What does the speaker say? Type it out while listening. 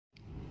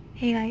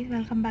Hey guys,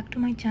 welcome back to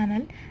my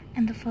channel,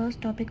 and the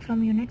first topic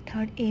from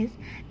Unit-3 is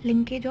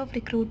linkage of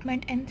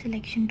recruitment and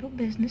selection to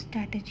business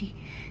strategy.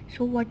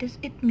 So what does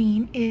it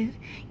mean is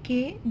कि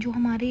जो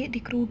हमारे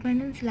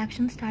recruitment and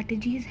selection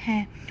strategies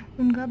हैं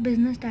उनका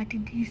business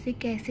strategy से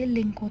कैसे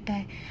link होता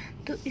है.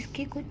 तो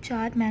इसके कुछ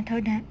 4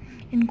 मेथड हैं.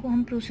 इनको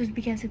हम प्रोसेस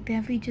भी कह सकते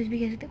हैं, फीचर्स भी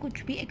कह सकते हैं,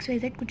 कुछ भी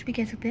XYZ कुछ भी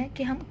कह सकते हैं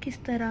कि हम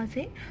किस तरह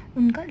से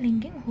उनका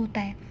लिंकिंग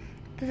होता है.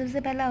 तो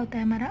सबसे पहला होता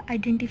है हमारा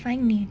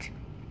आइडेंटिफाइंग नीड्स.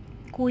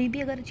 कोई भी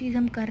अगर चीज़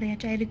हम कर रहे हैं,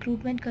 चाहे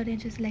रिक्रूटमेंट कर रहे हैं,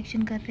 चाहे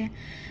सिलेक्शन कर रहे हैं,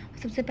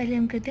 सबसे पहले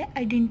हम करते हैं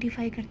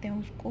आइडेंटिफाई करते हैं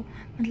उसको,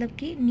 मतलब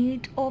कि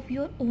needs of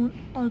your own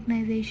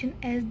organisation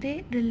as they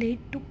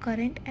relate to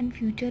current and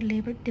future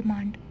labour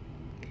demand.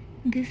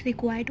 This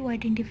require to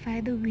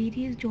identify the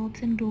various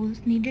jobs and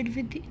roles needed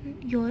with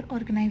your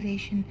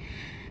organisation.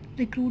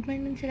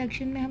 Recruitment and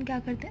selection में हम क्या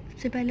करते हैं,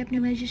 सबसे पहले अपने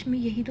ऑर्गेनाइजेशन में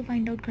यही तो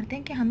फाइंड आउट करते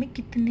हैं कि हमें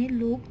कितने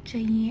लोग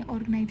चाहिए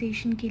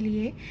ऑर्गेनाइजेशन के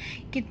लिए,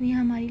 कितनी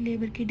हमारी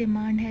लेबर की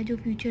डिमांड है जो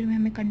फ्यूचर में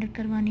हमें कंडक्ट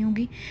करवानी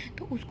होगी.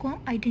 तो उसको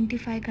हम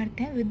आइडेंटिफाई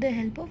करते हैं with the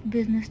help of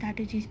business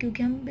strategies,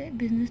 क्योंकि हम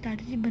बिजनेस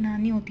स्ट्रैटेजी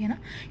बनानी होती है ना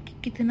कि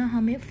कितना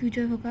हमें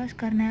फ्यूचर फोकस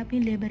करना है अपनी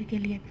लेबर के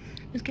लिए.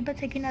 उसके बाद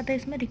सेकेंड आता है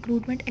इसमें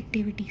रिक्रूटमेंट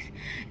एक्टिविटीज़.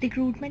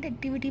 रिक्रूटमेंट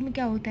एक्टिविटी में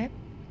क्या होता है,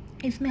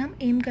 इसमें हम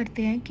एम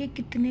करते हैं कि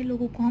कितने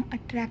लोगों को हम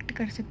अट्रैक्ट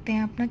कर सकते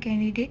हैं अपना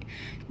कैंडिडेट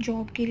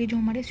जॉब के लिए जो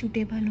हमारे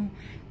सूटेबल हों,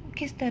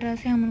 किस तरह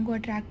से हम उनको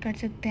अट्रैक्ट कर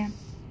सकते हैं.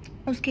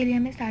 उसके लिए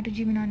हमें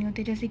स्ट्रैटेजी बनानी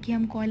होती है. जैसे कि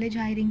हम कॉलेज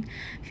हायरिंग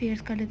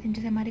फेयर्स कर लेते हैं,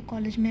 जैसे हमारे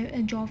कॉलेज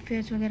में जॉब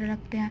फेयर्स वगैरह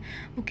रखते हैं.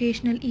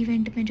 वोकेशनल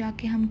इवेंट में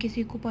जाके हम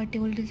किसी को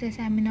पर्टिकुलर, जैसे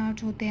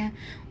सेमिनार्स होते हैं,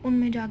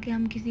 उनमें जाके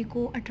हम किसी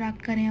को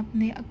अट्रैक्ट करें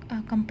अपने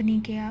कंपनी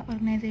के या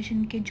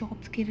ऑर्गेनाइजेशन के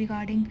जॉब्स के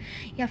रिगार्डिंग,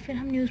 या फिर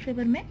हम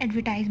न्यूज़पेपर में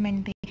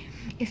एडवर्टाइजमेंट दें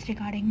इस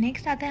रिगार्डिंग.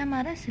 नेक्स्ट आता है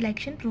हमारा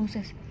सिलेक्शन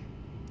प्रोसेस.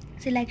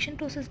 सिलेक्शन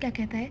प्रोसेस क्या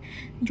कहता है,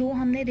 जो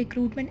हमने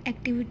रिक्रूटमेंट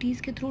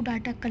एक्टिविटीज़ के थ्रू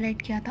डाटा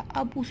कलेक्ट किया था,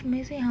 अब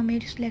उसमें से हमें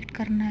सिलेक्ट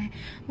करना है.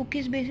 वो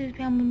किस बेसिस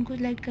पे हम उनको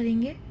सिलेक्ट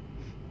करेंगे,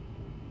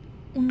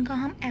 उनका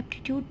हम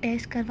एप्टीट्यूड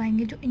टेस्ट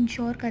करवाएंगे जो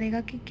इंश्योर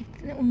करेगा कि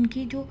कितने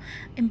उनकी जो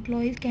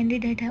एम्प्लॉयज़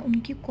कैंडिडेट है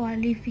उनकी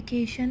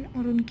क्वालिफ़िकेशन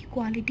और उनकी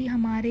क्वालिटी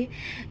हमारे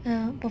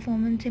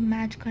परफॉर्मेंस से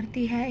मैच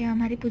करती है या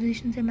हमारी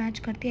पोजीशन से मैच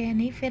करती है या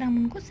नहीं. फिर हम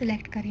उनको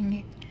सिलेक्ट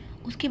करेंगे.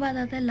 उसके बाद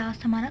आता है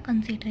लास्ट हमारा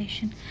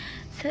consideration.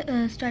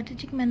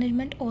 Strategic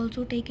management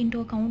also take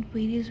into account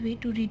various way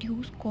to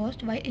reduce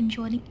cost by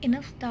ensuring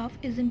enough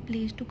staff is in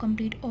place to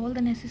complete all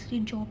the necessary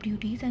job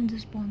duties and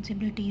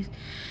responsibilities.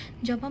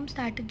 जब हम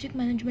स्ट्रैटेजिक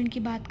मैनेजमेंट की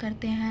बात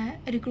करते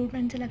हैं,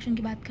 recruitment selection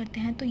की बात करते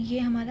हैं, तो ये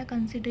हमारा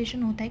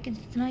कंसिडरेशन होता है कि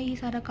जितना ये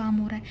सारा काम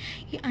हो रहा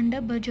है ये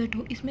अंडर बजट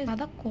हो, इसमें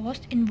ज़्यादा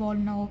कॉस्ट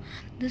इन्वॉल्व ना हो.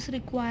 This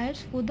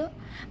requires for the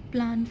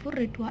plan for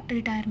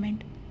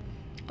retirement.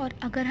 और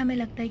अगर हमें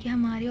लगता है कि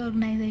हमारे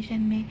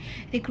ऑर्गेनाइजेशन में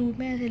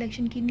रिक्रूटमेंट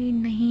सिलेक्शन की नीड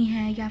नहीं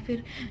है, या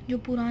फिर जो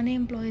पुराने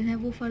एम्प्लॉयज़ हैं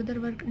वो फर्दर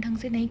वर्क ढंग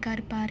से नहीं कर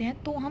पा रहे हैं,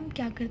 तो हम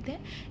क्या करते हैं,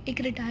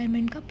 एक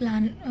रिटायरमेंट का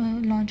प्लान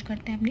लॉन्च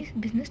करते हैं अपनी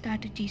बिजनेस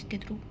स्ट्रैटेजीज़ के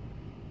थ्रू.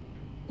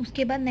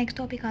 उसके बाद नेक्स्ट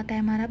टॉपिक आता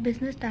है हमारा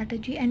बिजनेस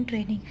स्ट्रैटेजी एंड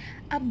ट्रेनिंग.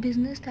 अब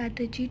बिजनेस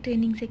स्ट्रैटेजी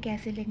ट्रेनिंग से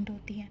कैसे लिंक्ड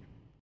होती है,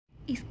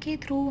 इसके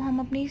थ्रू हम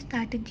अपनी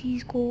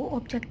स्ट्रैटेजीज़ को,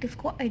 ऑब्जेक्टिव्स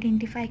को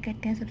आइडेंटिफाई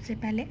करते हैं. सबसे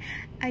पहले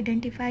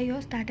identify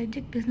your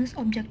strategic business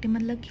objective,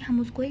 मतलब कि हम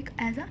उसको एक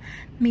एज अ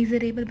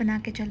मेजरेबल बना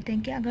के चलते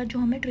हैं कि अगर जो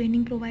हमें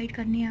ट्रेनिंग प्रोवाइड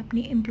करनी है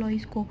अपनी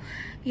एम्प्लॉयज़ को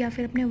या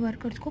फिर अपने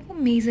वर्कर्स को, वो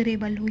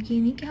मेजरेबल हो. ये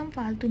नहीं कि हम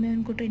फालतू में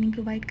उनको ट्रेनिंग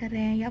प्रोवाइड कर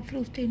रहे हैं या फिर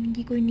उस ट्रेनिंग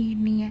की कोई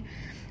नीड नहीं है.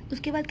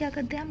 उसके बाद क्या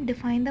करते हैं, हम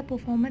define the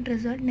performance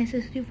result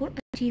necessary for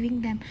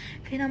achieving them.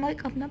 फिर हम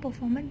एक अपना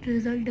परफॉर्मेंस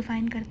रिजल्ट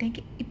डिफाइन करते हैं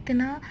कि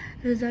इतना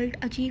रिजल्ट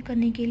अचीव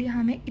करने के लिए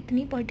हमें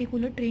इतनी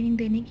पर्टिकुलर ट्रेनिंग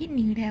देने की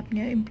नीड है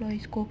अपने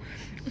एम्प्लॉयज़ को.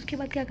 उसके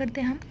बाद क्या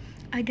करते हैं, हम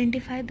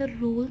identify the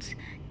roles,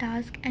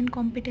 task and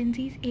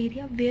competencies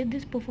area where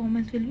this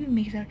performance will be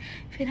measured.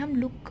 फिर हम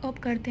लुक अप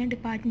करते हैं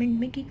डिपार्टमेंट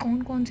में कि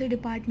कौन कौन से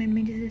डिपार्टमेंट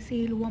में, जैसे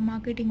सेल हुआ,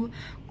 मार्केटिंग हुआ,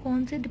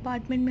 कौन से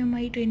डिपार्टमेंट में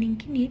हमारी ट्रेनिंग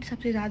की नीड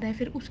सबसे ज़्यादा है.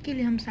 फिर उसके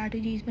लिए हम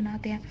स्ट्रैटेजीज़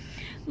बनाते हैं.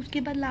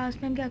 उसके बाद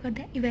लास्ट में हम क्या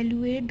करते हैं,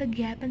 evaluate the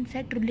gap and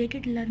set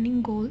related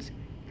learning goals.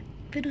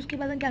 फिर उसके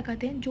बाद हम क्या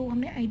करते हैं, जो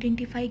हमने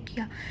आइडेंटिफाई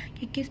किया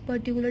कि किस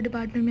पर्टिकुलर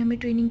डिपार्टमेंट में हमें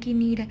ट्रेनिंग की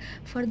नीड है,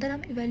 फर्दर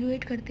हम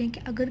इवेल्युएट करते हैं कि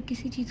अगर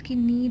किसी चीज़ की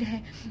नीड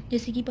है,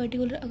 जैसे कि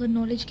पर्टिकुलर अगर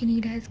नॉलेज की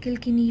नीड है, स्किल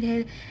की नीड है,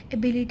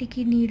 एबिलिटी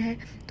की नीड है,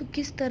 तो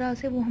किस तरह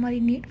से वो हमारी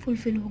नीड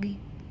फुलफ़िल होगी.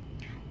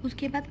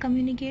 उसके बाद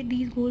communicate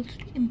these goals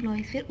to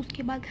employees. फिर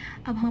उसके बाद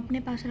अब हम अपने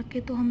पास रख के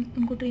तो हम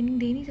उनको ट्रेनिंग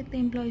दे नहीं सकते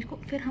एम्प्लॉयज़ को,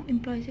 फिर हम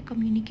एम्प्लॉय से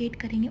कम्युनिकेट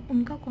करेंगे,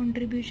 उनका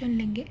कंट्रीब्यूशन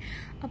लेंगे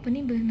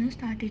अपनी बिजनेस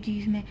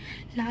स्ट्रैटेजीज़ में.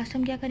 लास्ट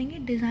हम क्या करेंगे,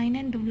 design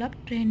and develop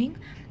training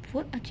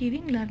for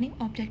achieving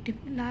learning objective.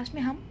 Last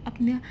में हम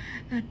अपने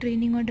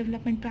ट्रेनिंग और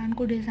डेवलपमेंट प्लान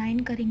को डिज़ाइन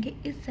करेंगे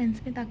इस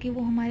सेंस में, ताकि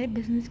वो हमारे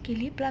बिजनेस के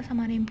लिए प्लस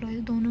हमारे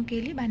एम्प्लॉयज़ दोनों के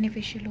लिए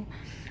बेनिफिशियल हो.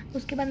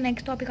 उसके बाद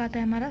नेक्स्ट टॉपिक आता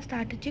है हमारा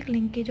strategic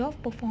linkage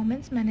of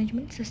performance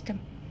management system.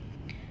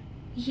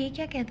 ये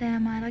क्या कहता है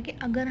हमारा कि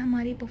अगर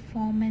हमारी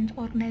परफॉर्मेंस,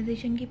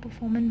 ऑर्गेनाइजेशन की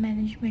परफॉर्मेंस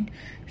मैनेजमेंट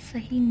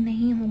सही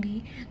नहीं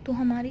होगी तो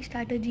हमारी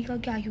स्ट्रैटेजी का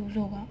क्या यूज़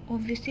होगा।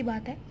 ऑब्वियस सी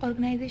बात है,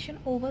 organisation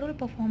overall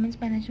performance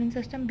management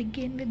system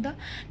begin with the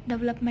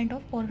development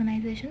of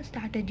organisation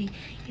strategy.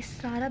 ये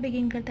सारा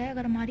बिगिन करता है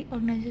अगर हमारी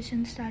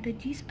ऑर्गेनाइजेशन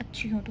स्ट्रैटेजीज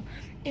अच्छी हो तो।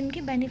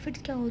 इनके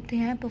बेनिफिट्स क्या होते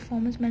हैं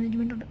परफॉर्मेंस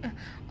मैनेजमेंट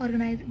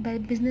ऑर्गेनाइज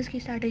बिजनेस की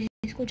स्ट्रैटेजी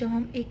इसको जब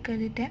हम एक कर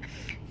देते हैं,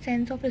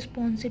 sense of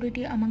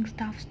responsibility among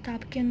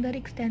staff के अंदर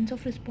एक सेंस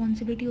ऑफ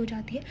रिस्पॉन्सिबिलिटी हो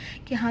जाती है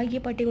कि हाँ ये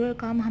पर्टिकुलर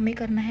काम हमें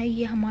करना है,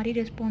 ये हमारी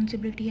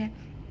रिस्पॉन्सिबिलिटी है।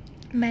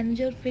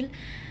 मैनेजर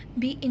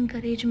भी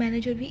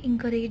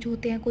इंकरेज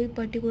होते हैं कोई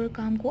पर्टिकुलर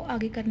काम को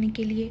आगे करने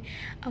के लिए।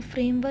 A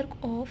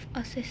framework of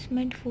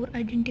assessment for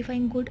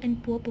identifying good and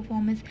poor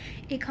performance,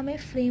 एक हमें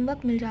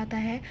फ्रेमवर्क मिल जाता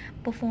है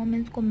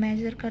परफॉर्मेंस को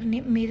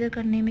मेजर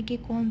करने में कि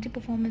कौन सी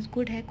परफॉर्मेंस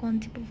गुड है, कौन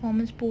सी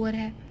परफॉर्मेंस पुअर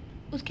है।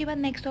 उसके बाद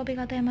नेक्स्ट टॉपिक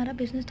आता है हमारा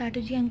business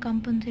strategy and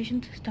compensation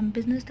system.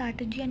 Business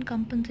strategy and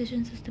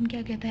compensation system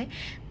क्या कहता है,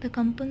 the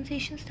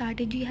compensation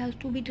strategy has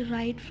to be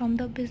derived from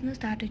the business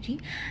strategy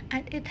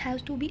and it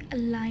has to be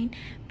align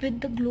with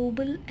the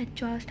global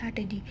HR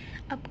strategy.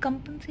 अब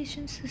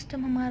compensation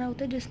system हमारा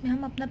होता है जिसमें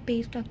हम अपना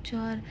पे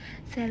स्ट्रक्चर,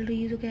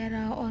 सैलरीज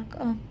वगैरह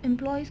और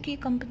एम्प्लॉयज़ की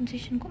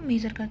कंपनसेशन को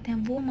मेज़र करते हैं।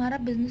 वो हमारा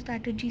बिजनेस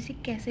स्ट्रैटेजी से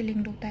कैसे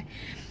लिंक्ड होता है,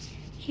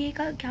 ये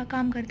क्या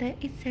काम करता है,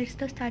 it sets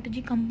the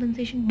strategy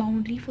compensation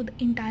boundary for the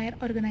entire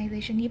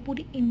organisation. ये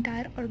पूरी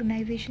इंटायर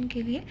ऑर्गेनाइजेशन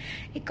के लिए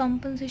एक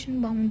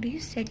कंपनसेशन बाउंड्री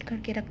सेट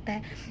करके रखता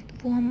है। तो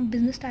वो हम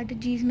बिजनेस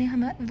स्ट्रैटेजीज में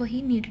हमें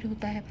वही नीडेड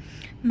होता है।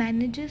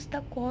 Manages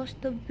the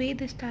cost the way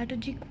the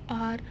strategy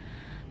are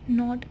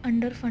not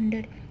under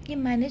funded, ये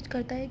मैनेज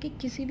करता है कि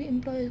किसी भी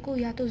एम्प्लॉय को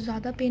या तो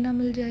ज़्यादा पे ना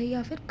मिल जाए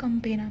या फिर कम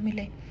पे ना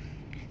मिले।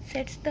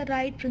 Sets the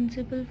right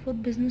principal for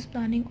business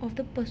planning of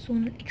the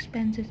personnel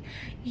expenses,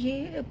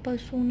 ये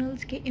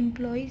पर्सोनल्स के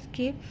एम्प्लॉयज़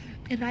के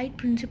राइट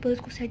प्रिंसिपल्स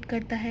को सेट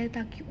करता है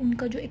ताकि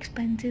उनका जो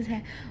एक्सपेंसेस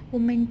है वो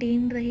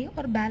मेंटेन रहे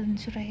और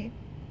बैलेंस रहे।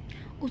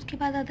 उसके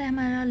बाद आता है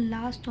हमारा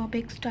last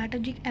topic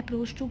strategic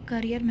approach to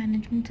career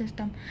management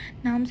system.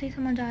 नाम से ही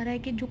समझ आ रहा है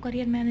कि जो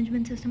करियर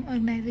मैनेजमेंट सिस्टम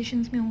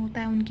ऑर्गेनाइजेशंस में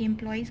होता है उनके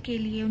एम्प्लॉयज़ के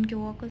लिए, उनके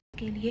वर्कर्स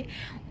के लिए,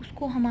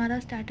 उसको हमारा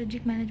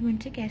स्ट्रैटेजिक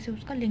मैनेजमेंट से कैसे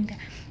उसका लिंक है।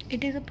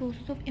 It is a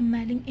process of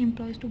इमेलिंग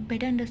employees to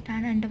better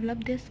understand and develop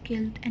their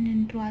skills and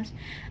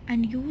interest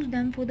and use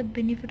them for the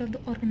benefit of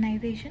the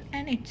organisation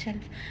and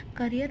itself.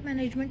 Career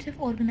management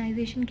सिर्फ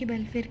organisation के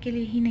welfare के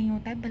लिए ही नहीं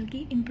होता है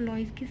बल्कि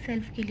employees की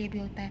self के लिए भी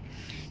होता है।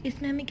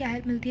 इसमें हमें क्या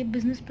हेल्प मिलती है,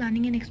 business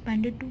planning and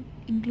expanded to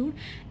include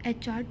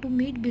HR to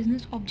meet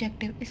business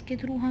objective. इसके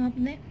थ्रू हम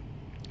अपने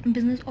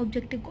बिजनेस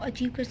ऑब्जेक्टिव को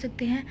अचीव कर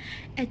सकते हैं।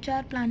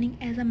 HR planning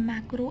as a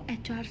macro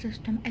HR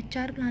system,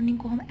 HR planning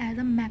को हम एज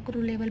अ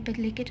मैक्रो लेवल पे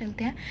लेके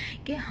चलते हैं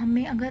कि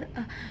हमें अगर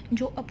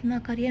जो अपना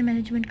करियर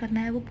मैनेजमेंट करना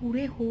है वो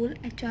पूरे होल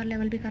HR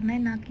लेवल पे करना है,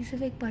 ना कि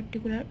सिर्फ एक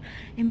पर्टिकुलर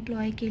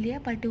एम्प्लॉय के लिए,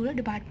 पर्टिकुलर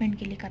डिपार्टमेंट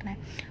के लिए करना है।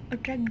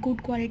 Attract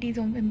good qualities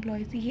of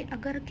employees, ये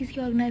अगर किसी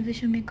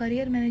ऑर्गेनाइजेशन में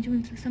करियर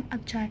मैनेजमेंट सिस्टम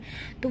अच्छा है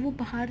तो वो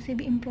बाहर से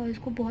भी एम्प्लॉयज़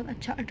को बहुत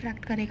अच्छा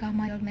अट्रैक्ट करेगा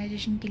हमारे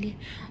ऑर्गेनाइजेशन के लिए।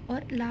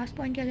 और लास्ट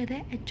पॉइंट क्या कहता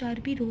है,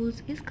 HRP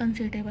रोल्स इज़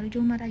कंसिडरेबल, जो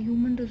हमारा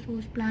ह्यूमन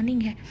रिसोर्स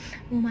प्लानिंग है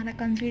वो हमारा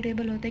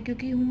कंसिडरेबल होता है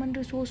क्योंकि ह्यूमन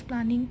रिसोर्स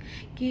प्लानिंग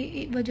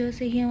की वजह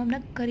से ही हम अपना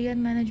करियर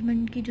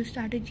मैनेजमेंट की जो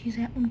स्ट्रैटेजीज़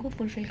हैं उनको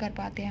फुलफिल कर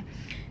पाते हैं।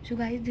 So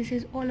guys, this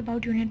is all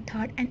about unit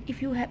 3 and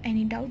if you have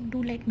any doubt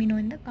do let me know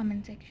in the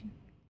comment section.